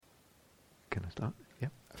start?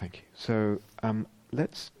 Yep. Thank you. So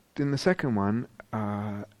let's, in the second one,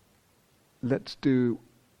 let's do,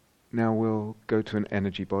 now we'll go to an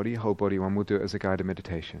energy body, whole body one. We'll do it as a guided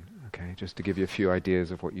meditation, okay? Just to give you a few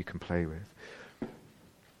ideas of what you can play with.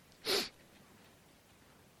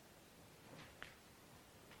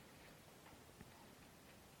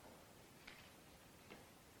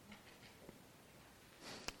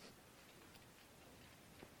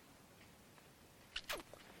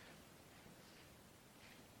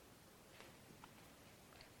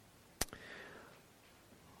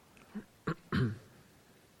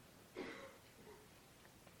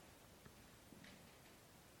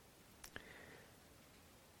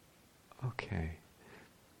 Okay.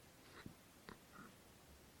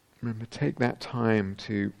 Remember, take that time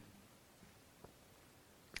to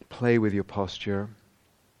play with your posture.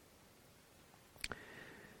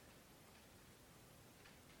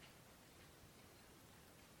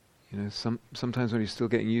 You know, sometimes when you're still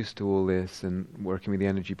getting used to all this and working with the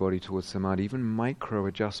energy body towards samadhi, even micro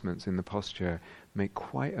adjustments in the posture make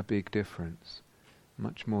quite a big difference.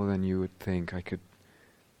 Much more than you would think. I could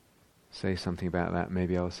say something about that.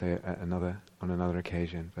 Maybe I'll say it on another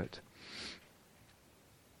occasion. But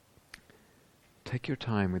take your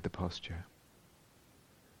time with the posture.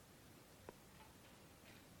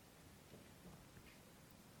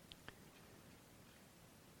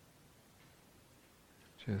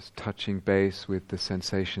 Just touching base with the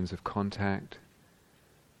sensations of contact,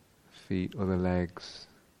 feet or the legs,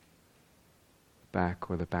 back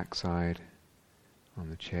or the backside, on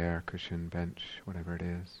the chair, cushion, bench, whatever it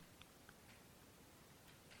is.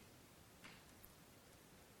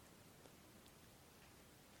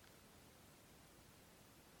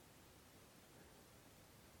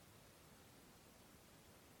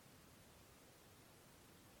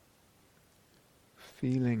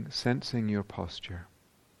 Feeling, sensing your posture.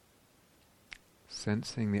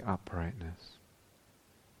 Sensing the uprightness,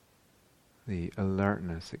 the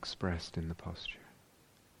alertness expressed in the posture.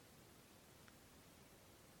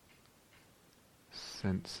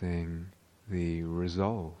 Sensing the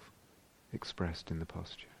resolve expressed in the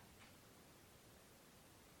posture.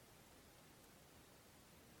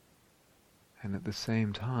 And at the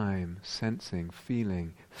same time, sensing,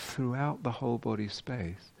 feeling throughout the whole body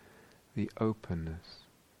space the openness,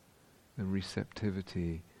 the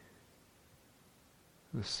receptivity,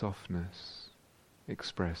 the softness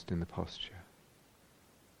expressed in the posture.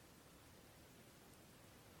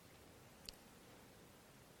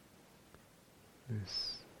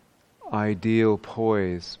 This ideal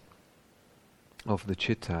poise of the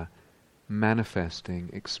citta manifesting,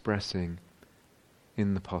 expressing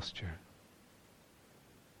in the posture.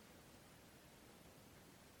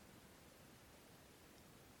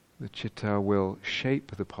 The citta will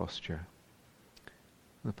shape the posture.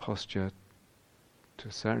 The posture, to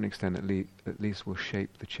a certain extent at least, will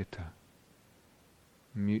shape the citta.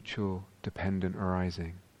 Mutual dependent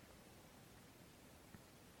arising.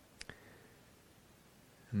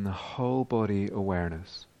 And the whole body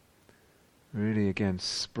awareness, really again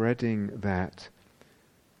spreading that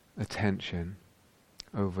attention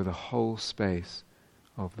over the whole space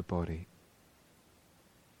of the body.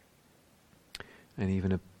 And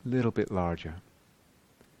even a little bit larger.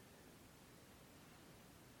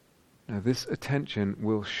 Now this attention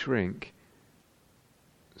will shrink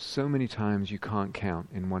so many times you can't count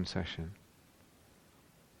in one session.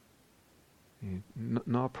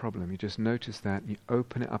 Not a problem. You just notice that, you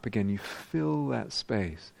open it up again, you fill that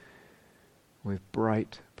space with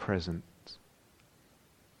bright presence,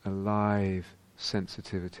 alive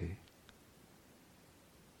sensitivity.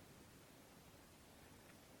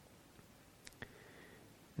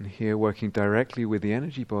 And here, working directly with the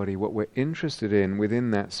energy body, what we're interested in within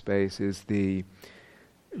that space is the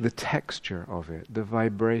texture of it, the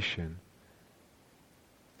vibration,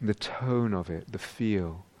 the tone of it, the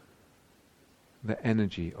feel, the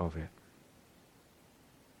energy of it.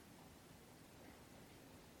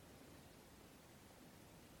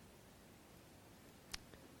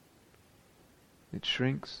 It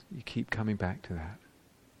shrinks, you keep coming back to that.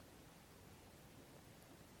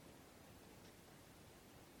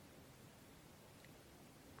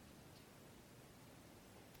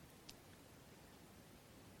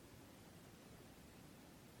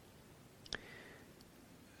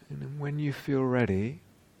 And then when you feel ready,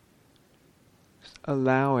 just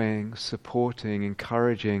allowing, supporting,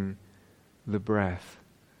 encouraging the breath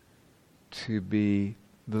to be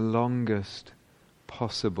the longest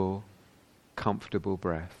possible comfortable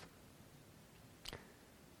breath.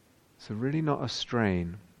 So really not a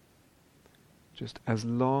strain, just as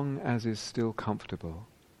long as is still comfortable.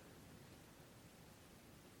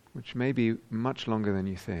 which may be much longer than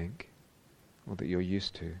you think, or that you're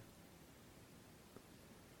used to,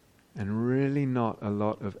 and really not a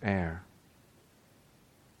lot of air.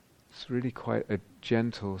 It's really quite a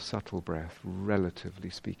gentle, subtle breath, relatively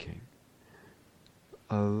speaking.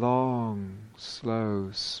 A long, slow,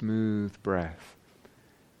 smooth breath,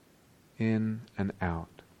 in and out.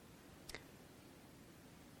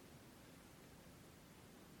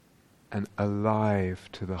 And alive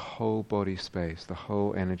to the whole body space, the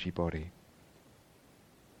whole energy body.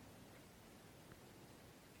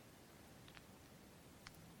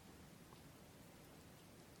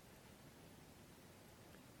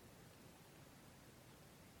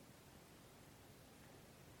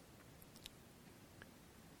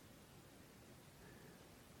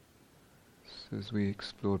 So as we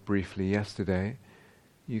explored briefly yesterday,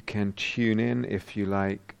 you can tune in, if you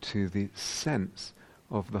like, to the sense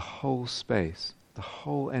of the whole space, the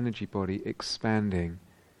whole energy body expanding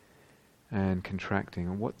and contracting,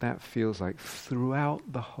 and what that feels like throughout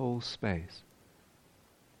the whole space.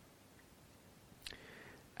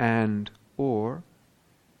 And, or,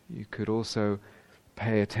 you could also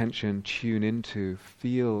pay attention, tune into,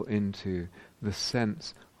 feel into the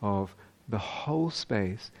sense of the whole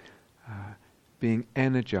space being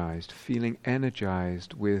energized, feeling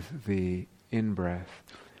energized with the in-breath,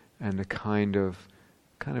 and a kind of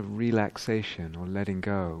relaxation or letting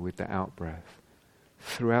go with the out-breath.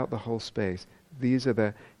 Throughout the whole space, these are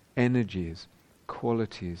the energies,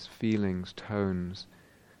 qualities, feelings, tones,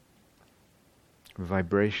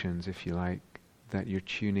 vibrations, if you like, that you're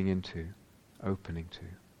tuning into, opening to.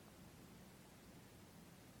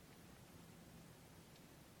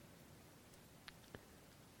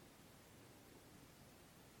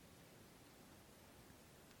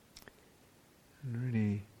 And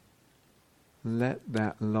really let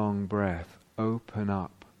that long breath open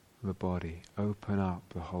up the body, open up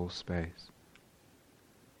the whole space.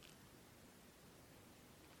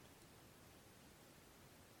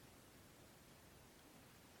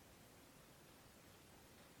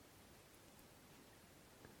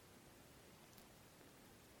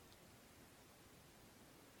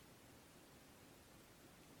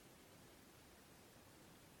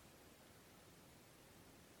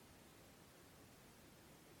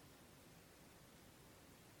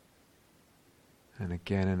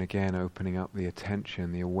 And again opening up the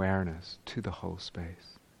attention, the awareness to the whole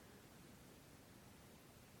space.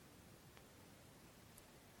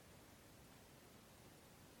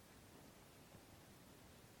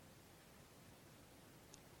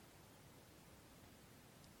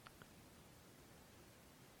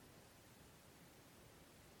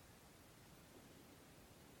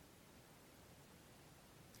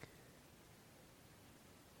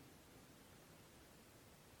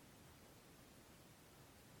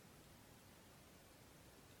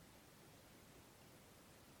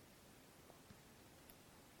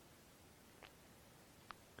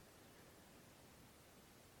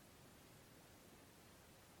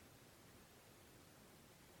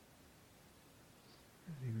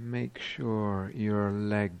 Make sure your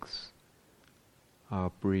legs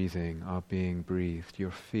are breathing, are being breathed,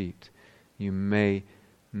 your feet. You may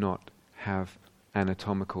not have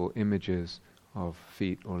anatomical images of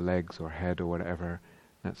feet or legs or head or whatever.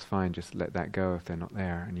 That's fine, just let that go if they're not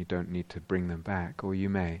there, and you don't need to bring them back, or you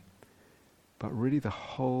may. But really the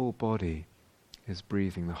whole body is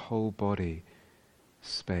breathing, the whole body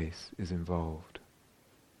space is involved.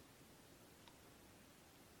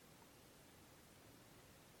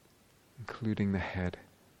 Including the head,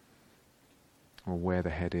 or where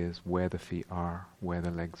the head is, where the feet are, where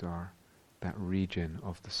the legs are, that region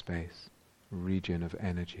of the space, region of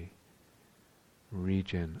energy,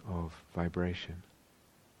 region of vibration.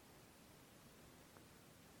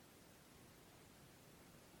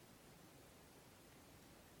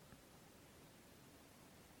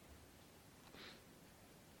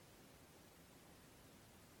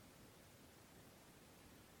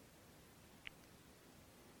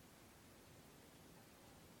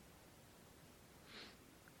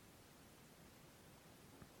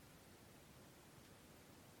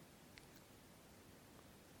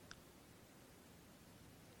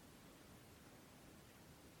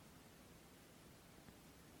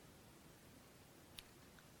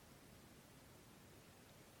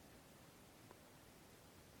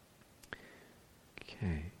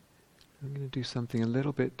 Okay, I'm going to do something a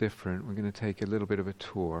little bit different. We're going to take a little bit of a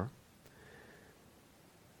tour.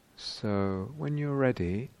 So, when you're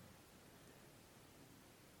ready,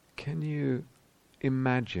 can you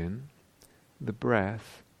imagine the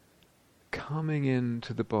breath coming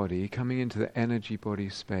into the body, coming into the energy body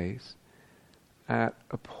space, at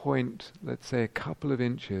a point, let's say a couple of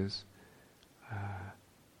inches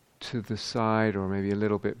to the side, or maybe a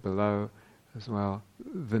little bit below as well,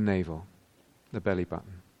 the navel, the belly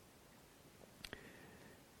button.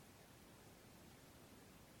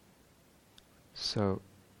 So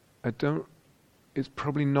it's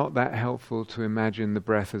probably not that helpful to imagine the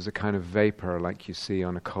breath as a kind of vapor like you see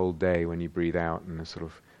on a cold day when you breathe out, and a sort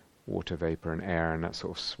of water vapor and air and that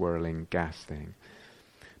sort of swirling gas thing.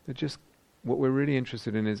 But just what we're really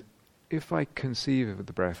interested in is, if I conceive of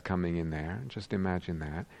the breath coming in there, and just imagine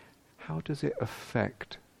that, how does it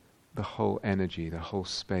affect the whole energy, the whole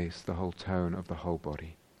space, the whole tone of the whole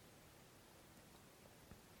body?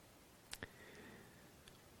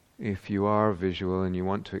 If you are visual and you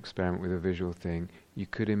want to experiment with a visual thing, you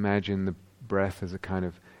could imagine the breath as a kind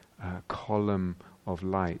of column of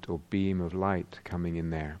light or beam of light coming in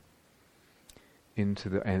there into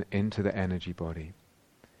the energy body.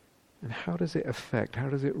 And how does it affect, how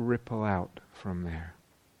does it ripple out from there?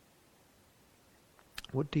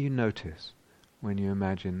 What do you notice when you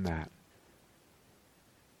imagine that?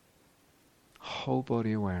 Whole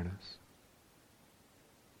body awareness.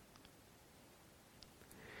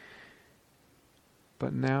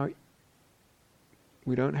 But now,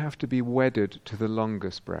 we don't have to be wedded to the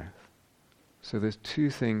longest breath. So there's two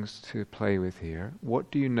things to play with here. What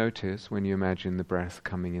do you notice when you imagine the breath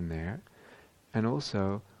coming in there? And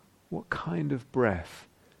also, what kind of breath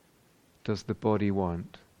does the body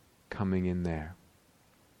want coming in there?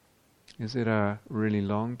 Is it a really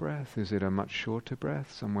long breath? Is it a much shorter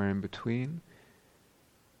breath, somewhere in between?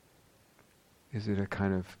 Is it a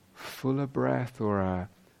kind of fuller breath, or a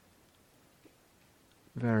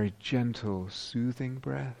very gentle, soothing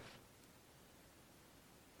breath?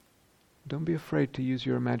 Don't be afraid to use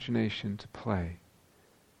your imagination to play.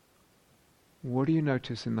 What do you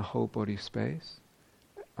notice in the whole body space?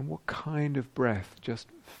 And what kind of breath just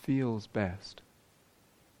feels best?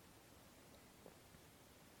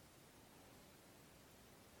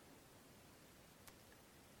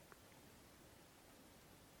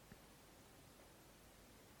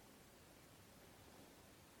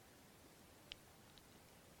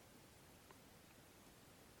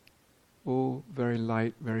 All very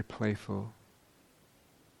light, very playful.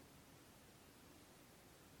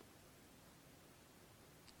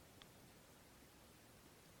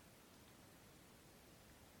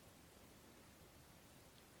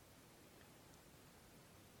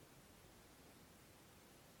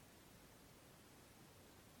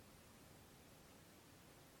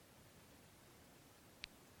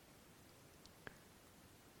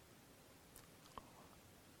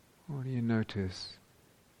 What do you notice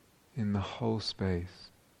in the whole space?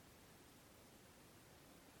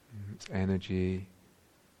 Its energy,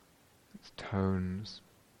 its tones,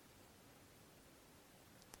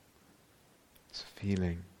 its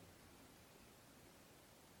feeling.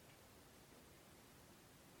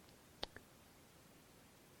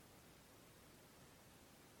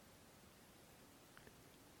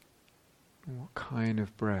 And what kind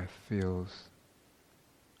of breath feels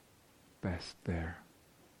best there?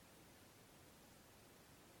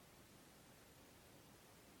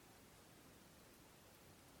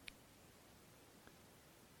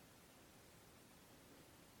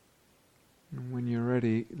 And when you're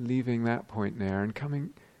ready, leaving that point there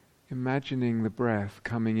and imagining the breath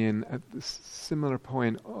coming in at the similar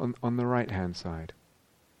point on the right-hand side.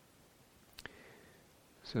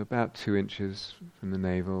 So about 2 inches from the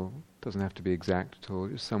navel. Doesn't have to be exact at all,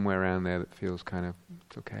 just somewhere around there that feels kind of,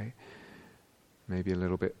 it's okay. Maybe a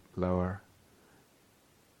little bit lower.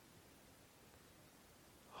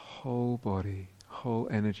 Whole body, whole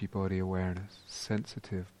energy body awareness,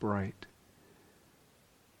 sensitive, bright.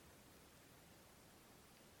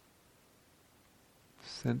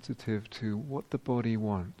 Sensitive to what the body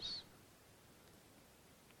wants,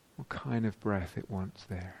 what kind of breath it wants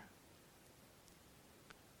there.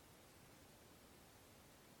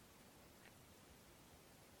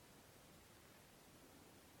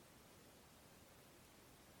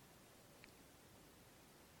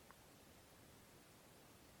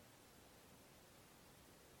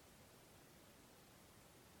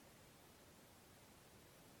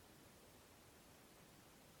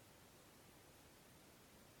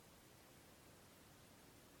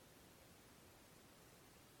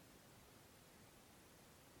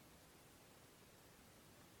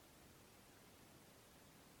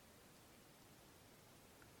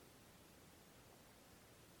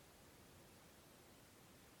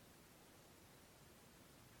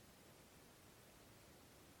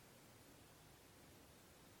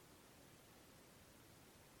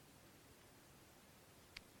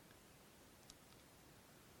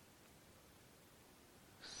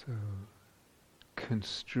 So,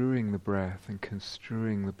 construing the breath and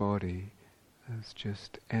construing the body as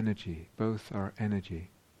just energy, both are energy.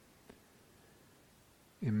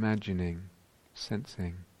 Imagining,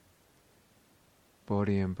 sensing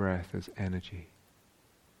body and breath as energy.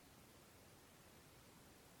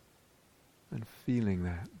 And feeling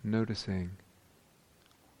that, noticing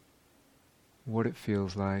what it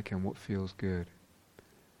feels like and what feels good.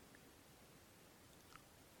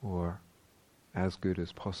 Or as good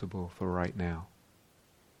as possible for right now.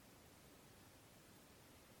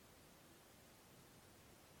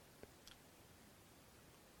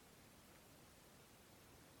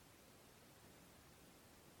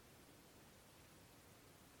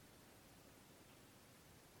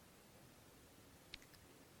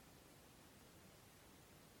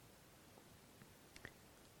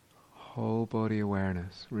 Whole body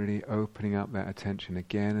awareness, really opening up that attention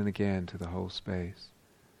again and again to the whole space.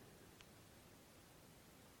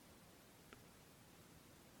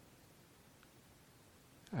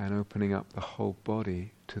 And opening up the whole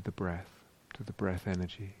body to the breath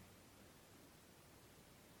energy.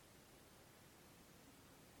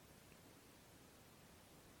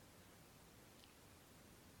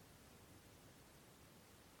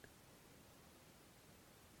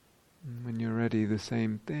 And when you're ready, the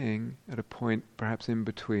same thing at a point perhaps in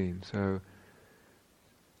between. So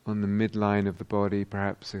on the midline of the body,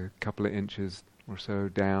 perhaps a couple of inches or so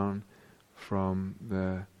down from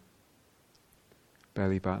the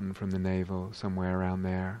belly button, from the navel, somewhere around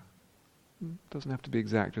there. Doesn't have to be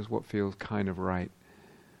exact, just what feels kind of right.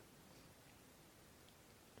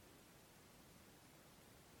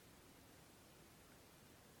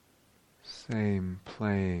 Same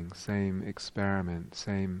playing, same experiment,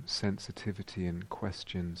 same sensitivity and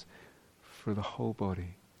questions for the whole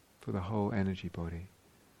body, for the whole energy body.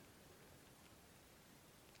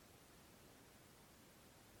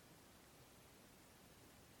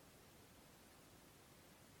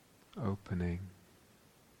 Opening.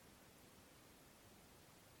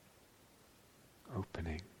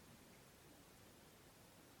 Opening.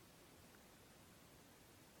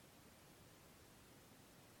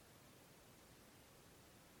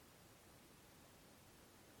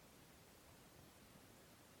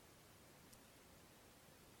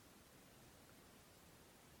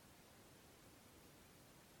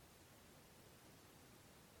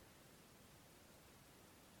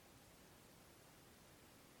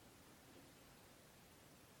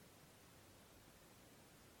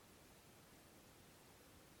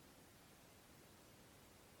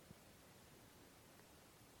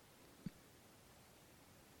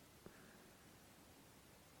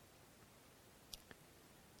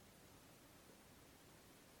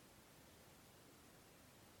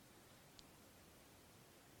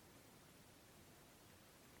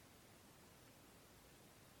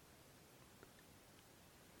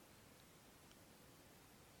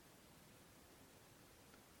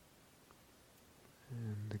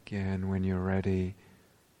 And again, when you're ready,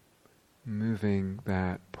 moving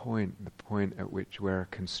that point, the point at which we're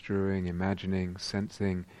construing, imagining,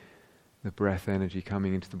 sensing the breath energy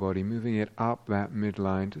coming into the body, moving it up that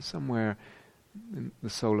midline to somewhere in the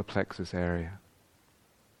solar plexus area.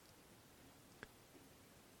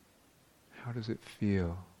 How does it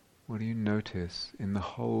feel? What do you notice in the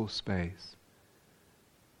whole space?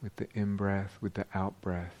 With the in-breath, with the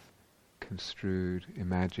out-breath, construed,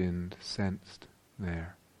 imagined, sensed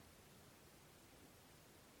there.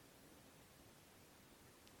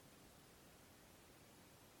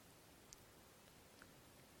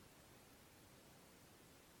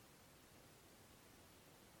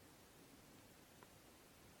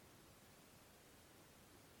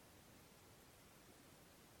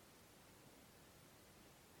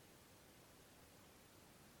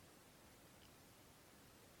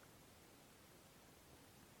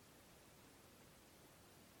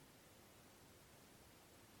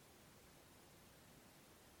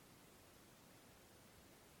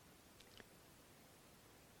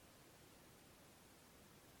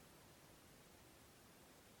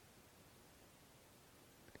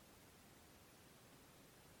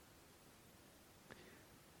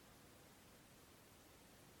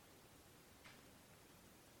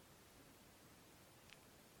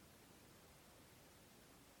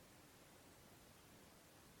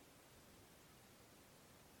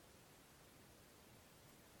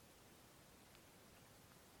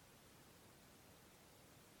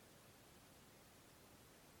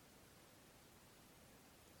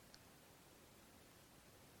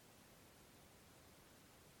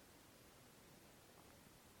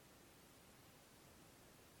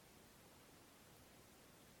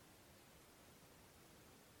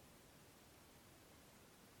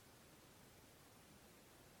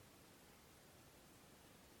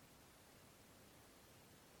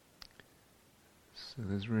 So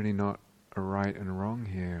there's really not a right and wrong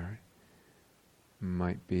here.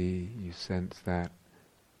 Might be you sense that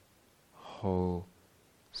whole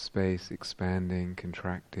space expanding,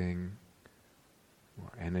 contracting, or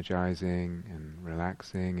energizing and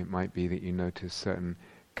relaxing. It might be that you notice certain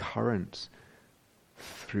currents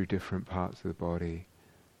through different parts of the body.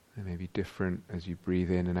 They may be different as you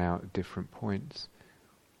breathe in and out at different points.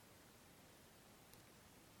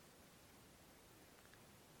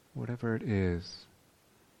 Whatever it is,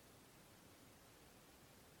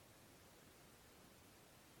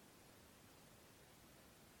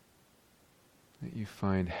 that you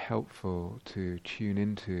find helpful to tune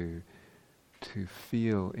into, to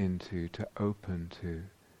feel into, to open to.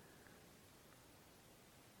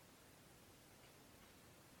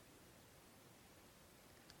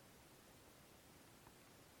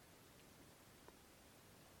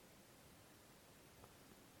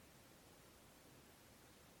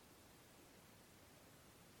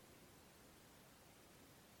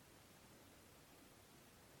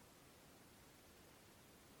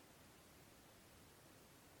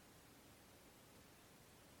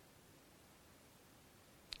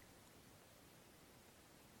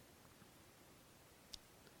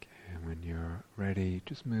 When you're ready,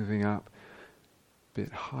 just moving up a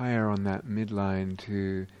bit higher on that midline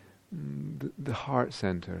to the heart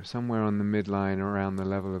center, somewhere on the midline around the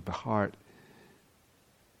level of the heart,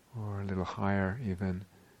 or a little higher even.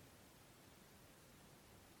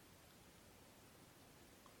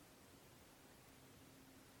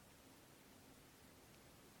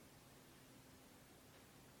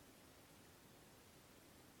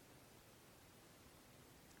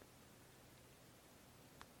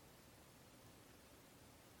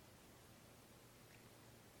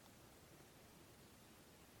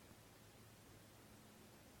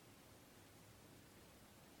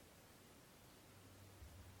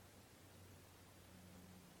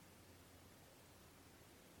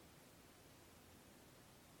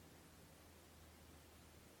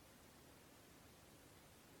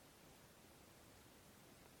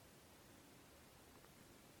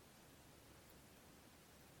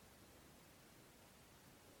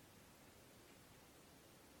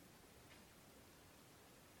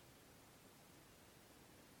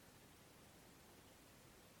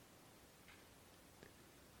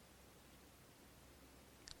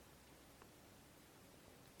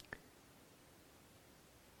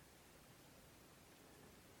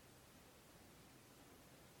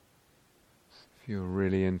 If you're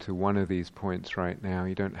really into one of these points right now,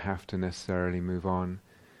 you don't have to necessarily move on.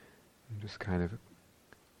 I'm just kind of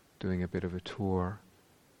doing a bit of a tour.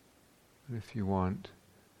 But if you want,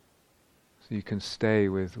 so you can stay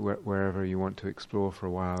with wherever you want to explore for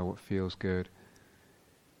a while, what feels good.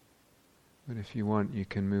 But if you want, you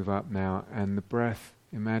can move up now, and the breath,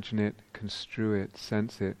 imagine it, construe it,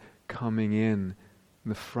 sense it, coming in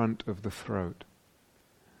the front of the throat.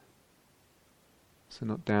 So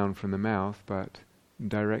not down from the mouth, but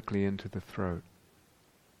directly into the throat.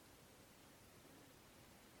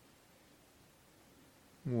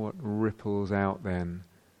 What ripples out then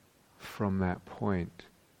from that point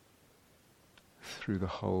through the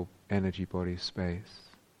whole energy body space?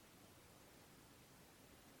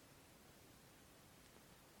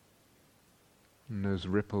 And those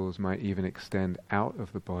ripples might even extend out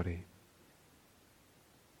of the body,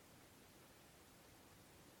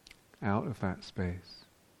 out of that space,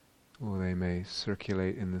 or they may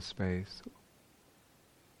circulate in the space.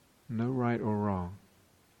 No right or wrong.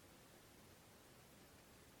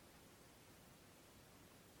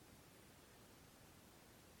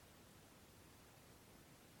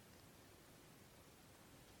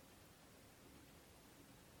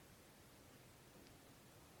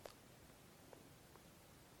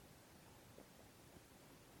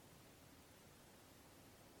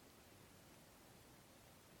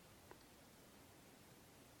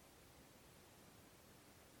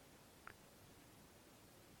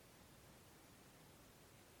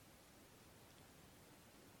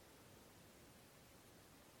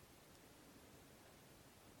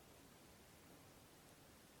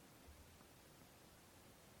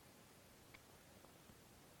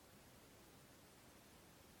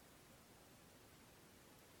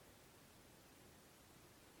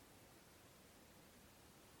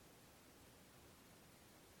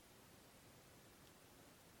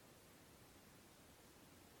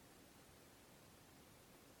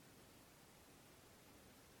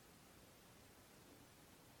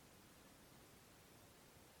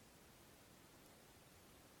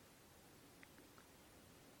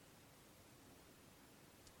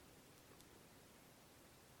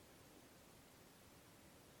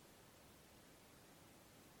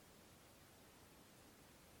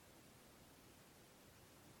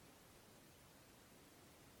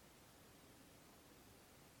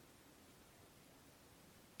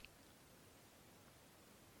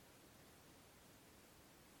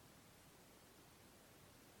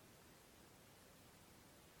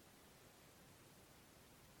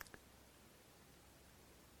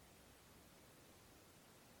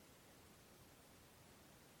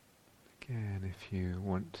 Again, if you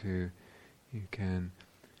want to, you can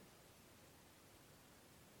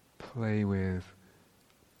play with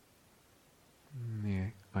the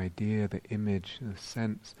idea, the image, the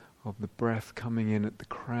sense of the breath coming in at the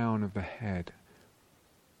crown of the head,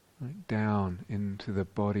 right down into the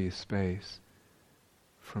body space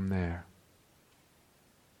from there.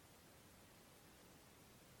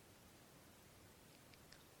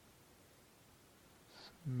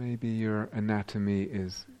 So maybe your anatomy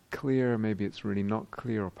is clear, maybe it's really not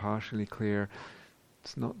clear or partially clear.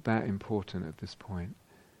 It's not that important at this point.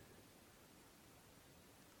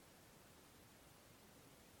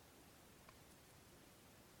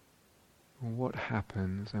 What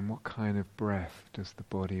happens and what kind of breath does the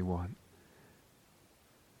body want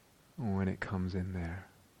when it comes in there,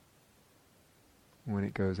 when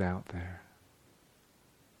it goes out there?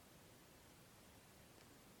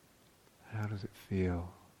 How does it feel?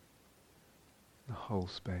 The whole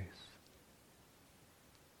space.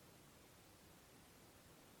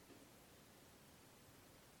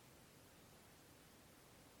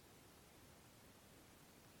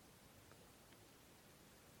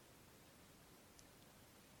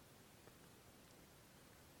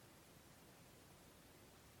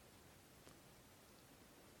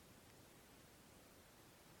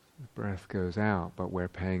 The breath goes out, but we're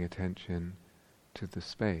paying attention to the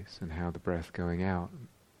space and how the breath going out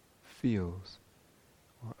feels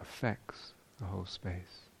or affects the whole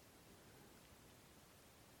space.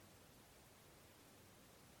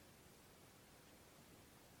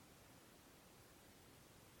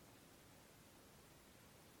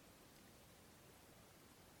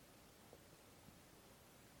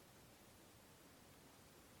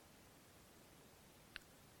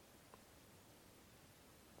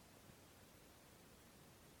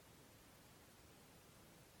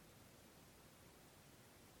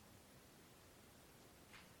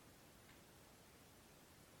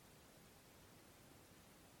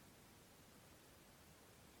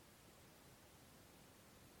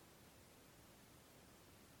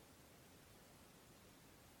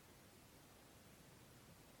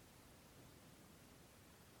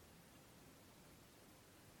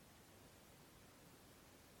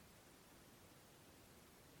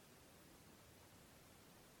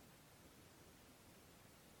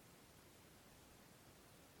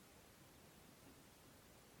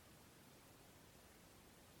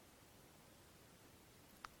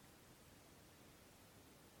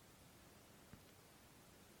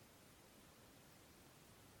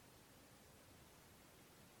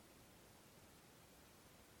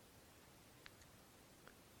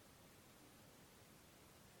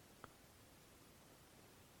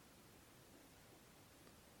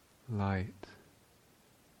 Light,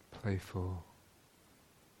 playful,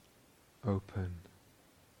 open,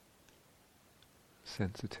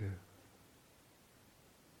 sensitive.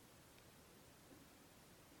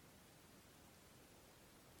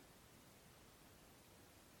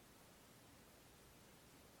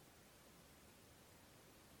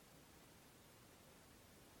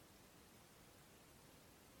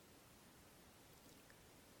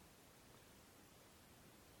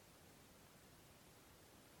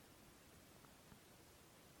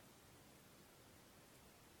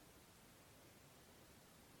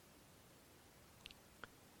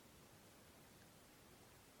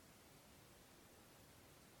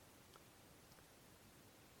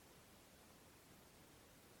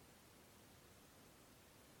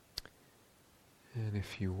 And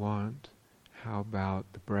if you want, how about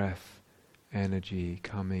the breath energy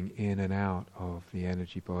coming in and out of the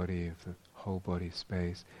energy body, of the whole body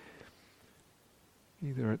space,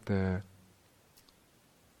 either at the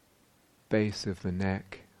base of the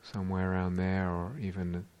neck, somewhere around there, or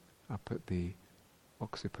even up at the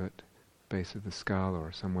occiput, base of the skull,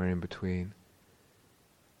 or somewhere in between.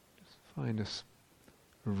 Just find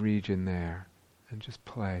a region there and just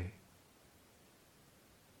play.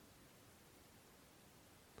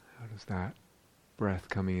 How does that breath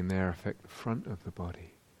coming in there affect the front of the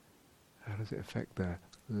body? How does it affect the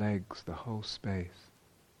legs, the whole space?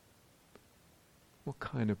 What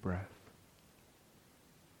kind of breath?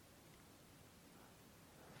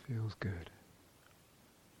 Feels good.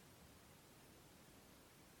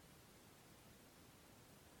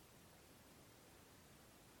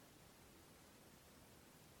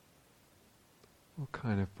 What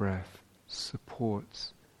kind of breath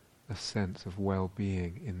supports a sense of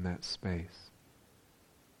well-being in that space?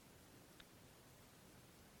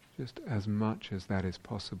 Just as much as that is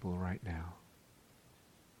possible right now.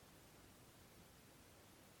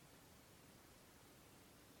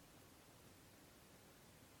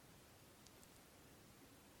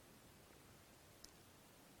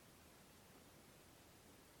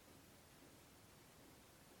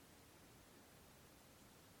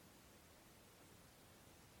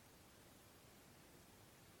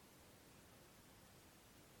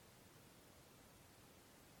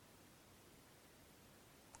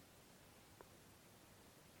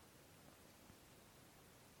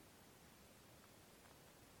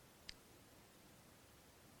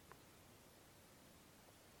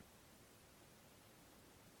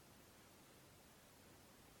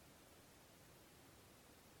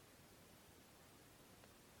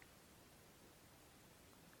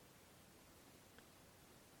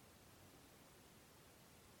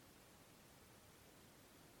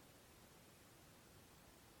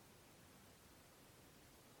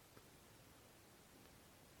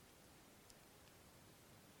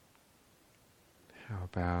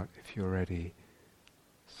 about, if you're ready,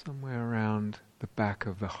 somewhere around the back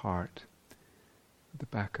of the heart, the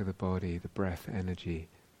back of the body, the breath energy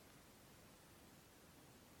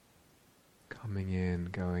coming in,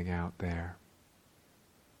 going out there.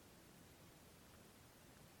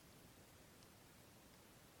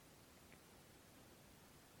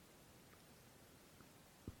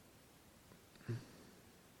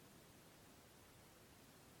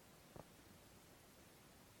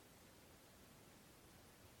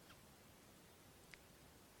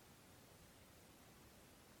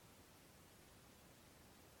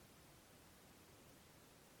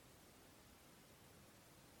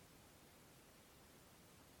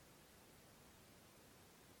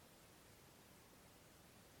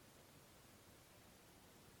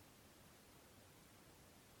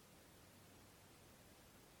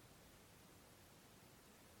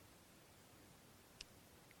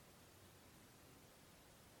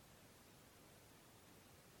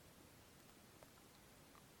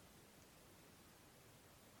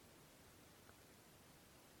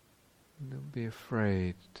 Don't be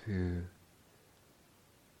afraid to,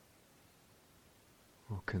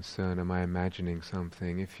 or concern, am I imagining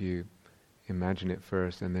something? If you imagine it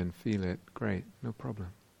first and then feel it, great, no problem.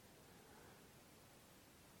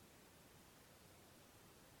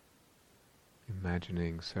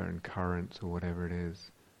 Imagining certain currents or whatever it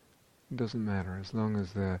is, it doesn't matter as long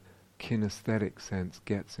as the kinesthetic sense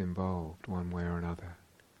gets involved one way or another.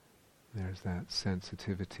 There's that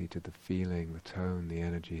sensitivity to the feeling, the tone, the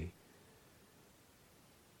energy.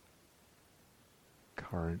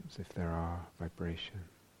 Currents, if there are, vibration,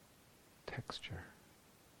 texture.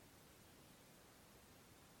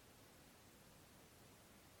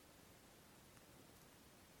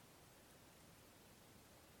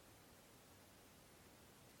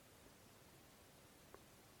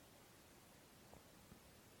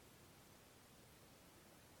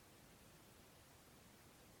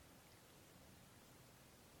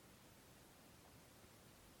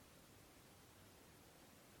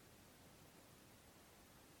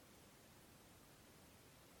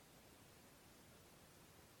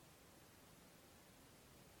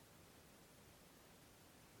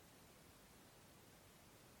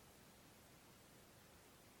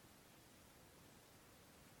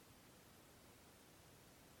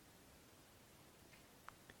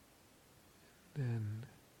 Then,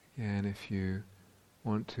 again, if you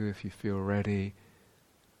want to, if you feel ready,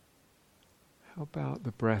 how about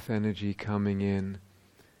the breath energy coming in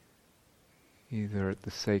either at the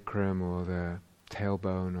sacrum or the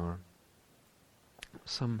tailbone or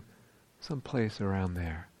some place around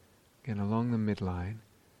there. Again, along the midline.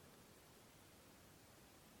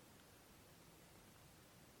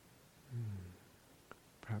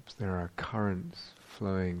 Perhaps there are currents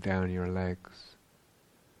flowing down your legs.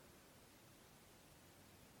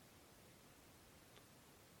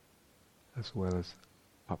 As well as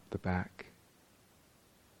up the back.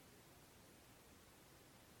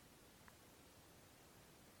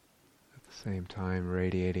 At the same time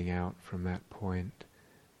radiating out from that point.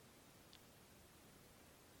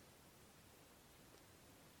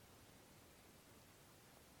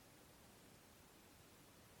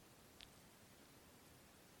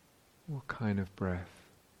 What kind of breath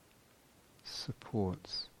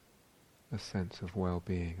supports a sense of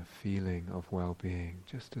well-being, a feeling of well-being,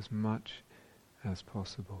 just as much as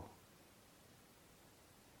possible?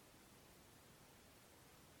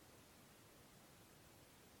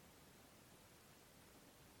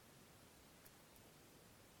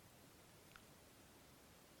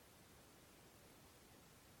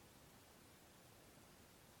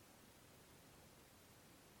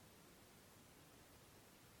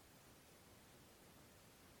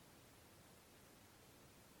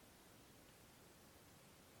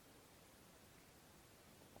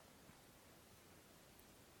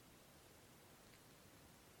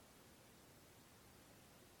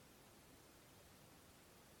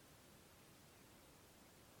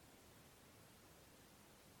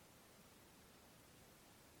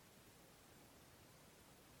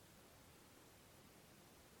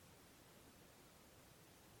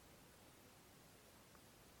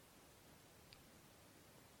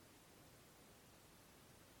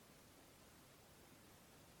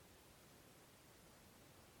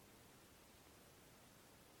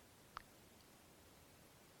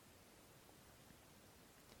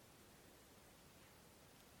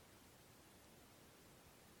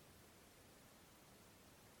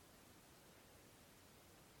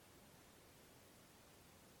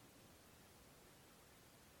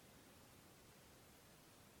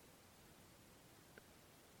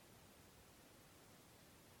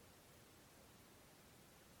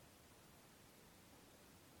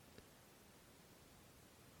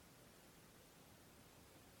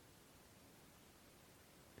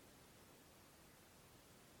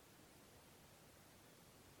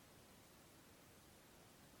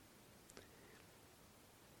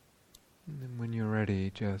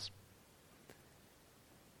 ready, just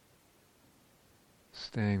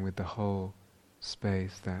staying with the whole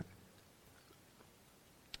space, that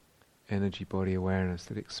energy body awareness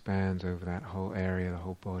that expands over that whole area, the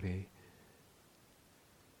whole body,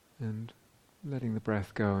 and letting the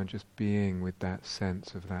breath go and just being with that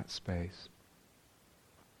sense of that space,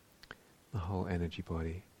 the whole energy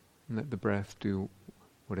body. And let the breath do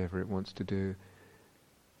whatever it wants to do,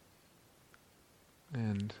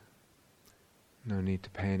 and no need to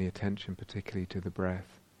pay any attention particularly to the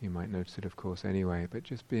breath. You might notice it, of course, anyway, but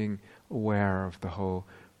just being aware of the whole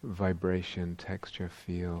vibration, texture,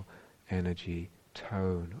 feel, energy,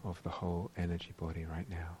 tone of the whole energy body right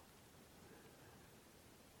now.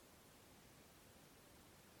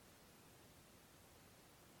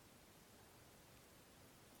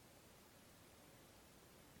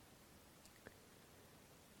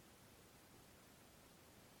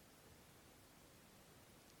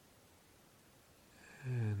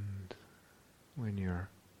 And when you're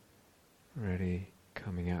ready,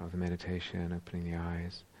 coming out of the meditation, opening the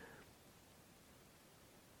eyes.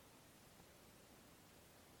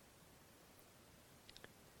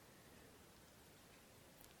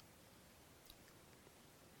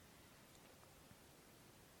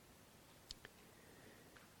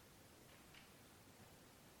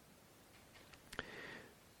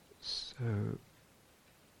 So,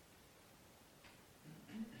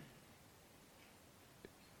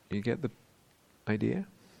 you get the idea?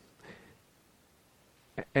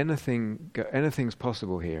 Anything's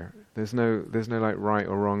possible here. There's no like right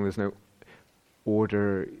or wrong. There's no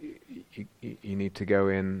order you need to go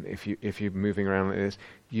in. If you're moving around like this,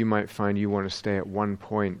 you might find you want to stay at one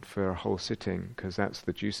point for a whole sitting because that's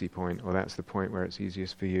the juicy point, or that's the point where it's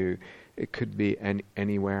easiest for you. It could be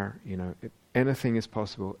anywhere. Anything is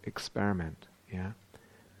possible. Experiment. Yeah.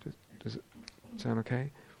 Does it sound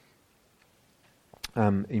okay?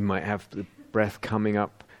 You might have the breath coming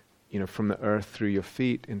up, from the earth through your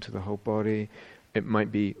feet into the whole body. It might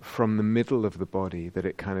be from the middle of the body that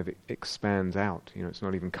it kind of expands out. It's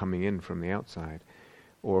not even coming in from the outside,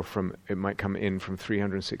 or it might come in from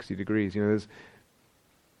 360 degrees. There's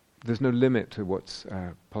no limit to what's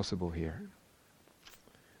possible here.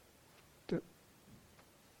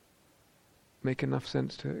 Make enough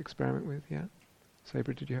sense to experiment with? Yeah.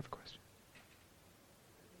 Sabre, did you have a question?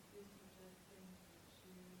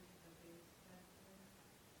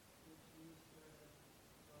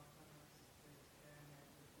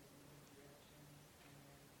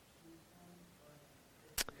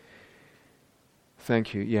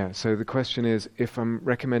 Thank you. Yeah. So the question is, if I'm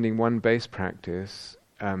recommending one base practice,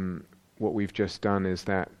 what we've just done is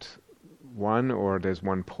that one, or there's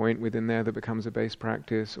one point within there that becomes a base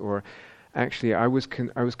practice, or actually, I was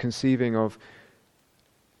conceiving of,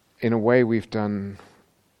 in a way, we've done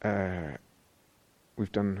a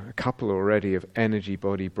couple already of energy,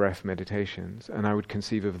 body, breath meditations, and I would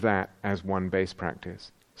conceive of that as one base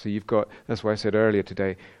practice. So you've got. That's why I said earlier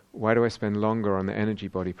today, why do I spend longer on the energy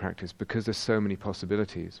body practice? Because there's so many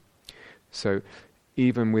possibilities. So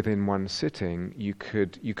even within one sitting, you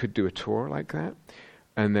could do a tour like that,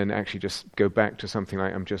 and then actually just go back to something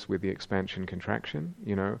like I'm just with the expansion contraction,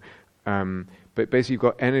 But basically, you've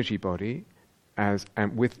got energy body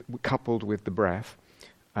coupled with the breath,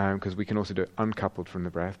 because we can also do it uncoupled from the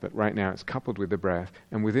breath. But right now, it's coupled with the breath,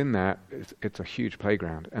 and within that, it's a huge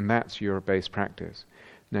playground, and that's your base practice.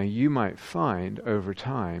 Now, you might find over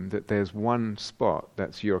time that there's one spot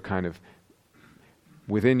that's your kind of,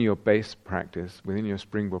 within your base practice, within your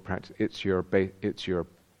springboard practice, it's your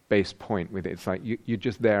base point with it. It's like you're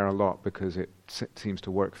just there a lot because it seems to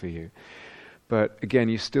work for you. But again,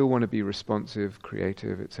 you still want to be responsive,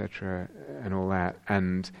 creative, etc., and all that.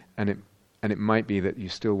 And it might be that you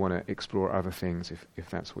still want to explore other things if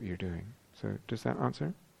that's what you're doing. So does that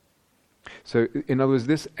answer? So in other words,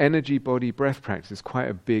 this energy, body, breath practice is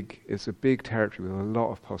it's a big territory with a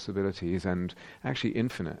lot of possibilities, and actually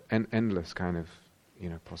infinite and endless kind of,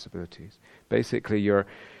 possibilities. Basically,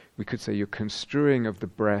 we could say you're construing of the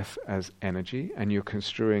breath as energy, and you're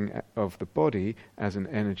construing of the body as an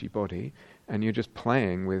energy body, and you're just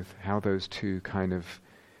playing with how those two kind of,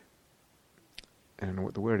 I don't know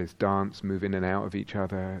what the word is, dance, move in and out of each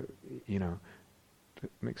other,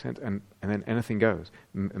 Makes sense, and then anything goes,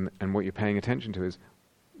 and what you're paying attention to is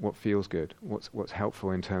what feels good, what's helpful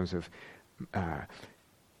in terms of.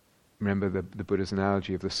 Remember the Buddha's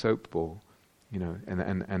analogy of the soap ball,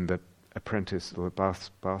 and the apprentice or the bath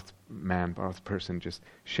person just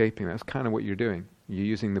shaping. That's kind of what you're doing. You're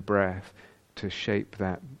using the breath to shape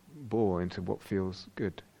that ball into what feels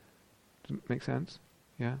good. Does it make sense?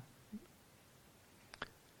 Yeah.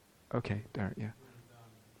 Okay, Derek. Yeah.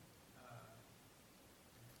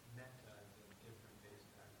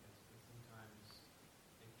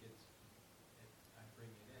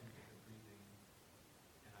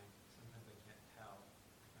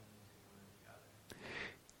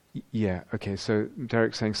 Yeah, okay, so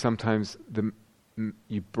Derek's saying sometimes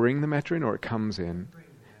you bring the metta in or it comes in.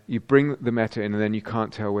 You bring the metta in and then you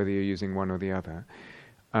can't tell whether you're using one or the other.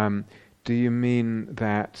 Do you mean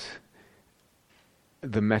that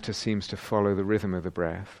the metta seems to follow the rhythm of the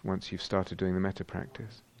breath once you've started doing the metta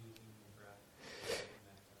practice?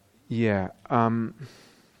 Yeah.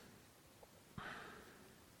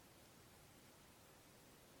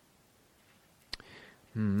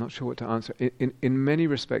 Not sure what to answer. In many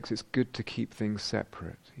respects, it's good to keep things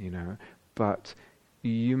separate, but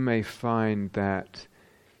you may find that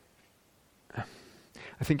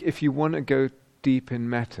I think if you want to go deep in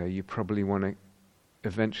metta, you probably want to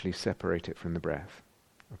eventually separate it from the breath,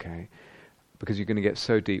 okay? Because you're going to get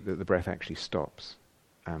so deep that the breath actually stops,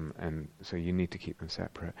 and so you need to keep them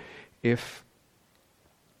separate. If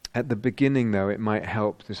at the beginning, though, it might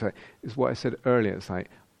help. It's what I said earlier. It's like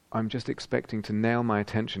I'm just expecting to nail my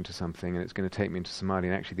attention to something, and it's going to take me into samadhi.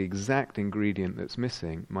 And actually, the exact ingredient that's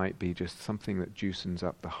missing might be just something that juicens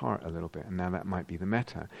up the heart a little bit, and now that might be the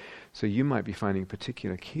metta. So you might be finding a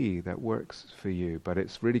particular key that works for you, but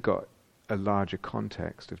it's really got a larger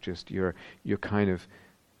context of just you're kind of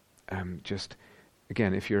just,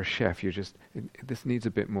 again, if you're a chef, this needs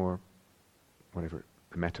a bit more, whatever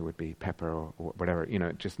the metta would be, pepper or whatever,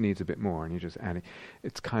 it just needs a bit more, and you're just adding.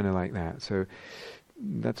 It's kind of like that. So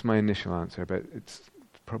that's my initial answer, but it's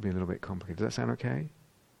probably a little bit complicated. Does that sound okay?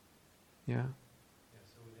 Yeah? Yeah,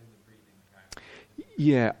 so within the breathing practice.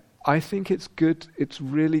 Yeah, I think it's good. It's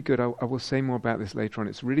really good. I will say more about this later on.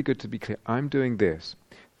 It's really good to be clear. I'm doing this.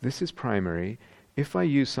 This is primary. If I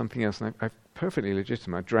use something else, and I'm perfectly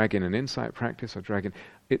legitimate, I drag in an insight practice,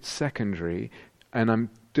 it's secondary, and I'm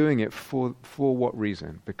doing it for what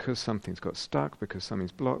reason? Because something's got stuck, because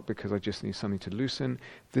something's blocked, because I just need something to loosen.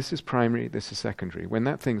 This is primary, this is secondary. When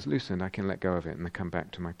that thing's loosened, I can let go of it and then come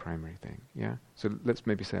back to my primary thing. Yeah? So let's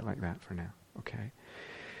maybe say it like that for now. Okay.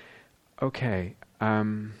 Okay.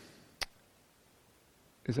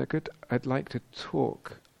 Is that good? I'd like to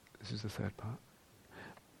talk. This is the third part.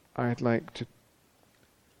 I'd like to...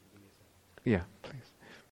 Yeah, please.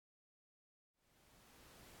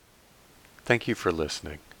 Thank you for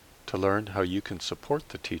listening. To learn how you can support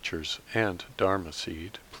the teachers and Dharma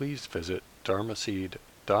Seed, please visit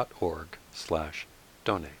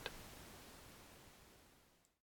dharmaseed.org/donate.